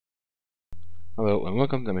Hello and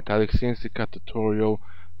welcome to the Metalix cncKad tutorial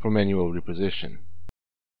for manual reposition.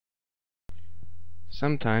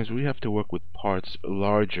 Sometimes we have to work with parts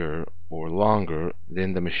larger or longer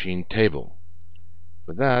than the machine table.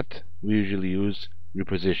 For that, we usually use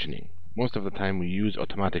repositioning. Most of the time we use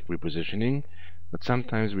automatic repositioning, but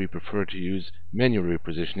sometimes we prefer to use manual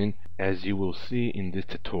repositioning, as you will see in this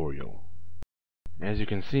tutorial. As you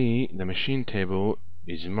can see, the machine table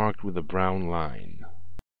is marked with a brown line.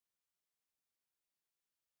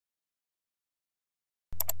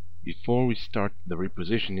 Before we start the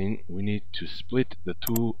repositioning, we need to split the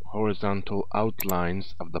two horizontal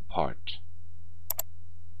outlines of the part.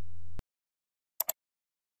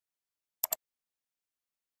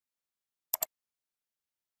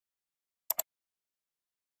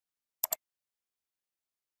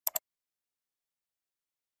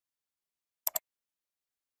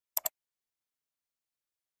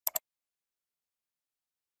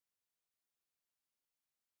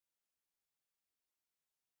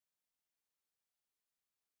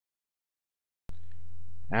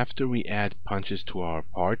 After we add punches to our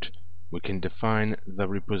part, we can define the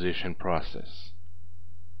reposition process.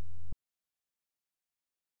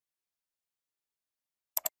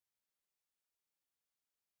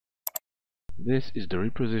 This is the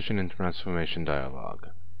reposition and transformation dialog.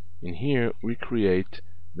 In here, we create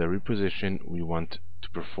the reposition we want to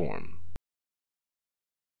perform.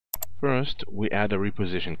 First, we add a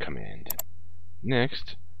reposition command.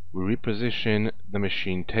 Next, we reposition the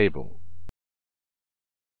machine table.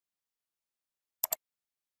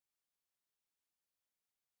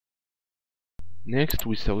 Next,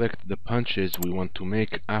 we select the punches we want to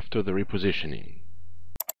make after the repositioning.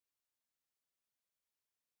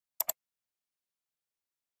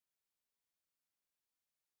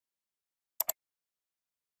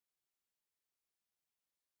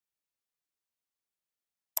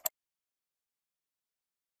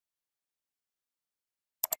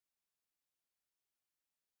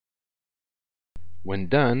 When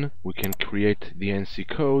done, we can create the NC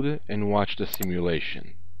code and watch the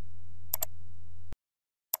simulation.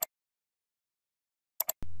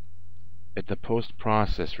 At the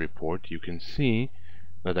post-process report, you can see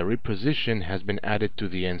that a reposition has been added to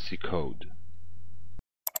the NC code.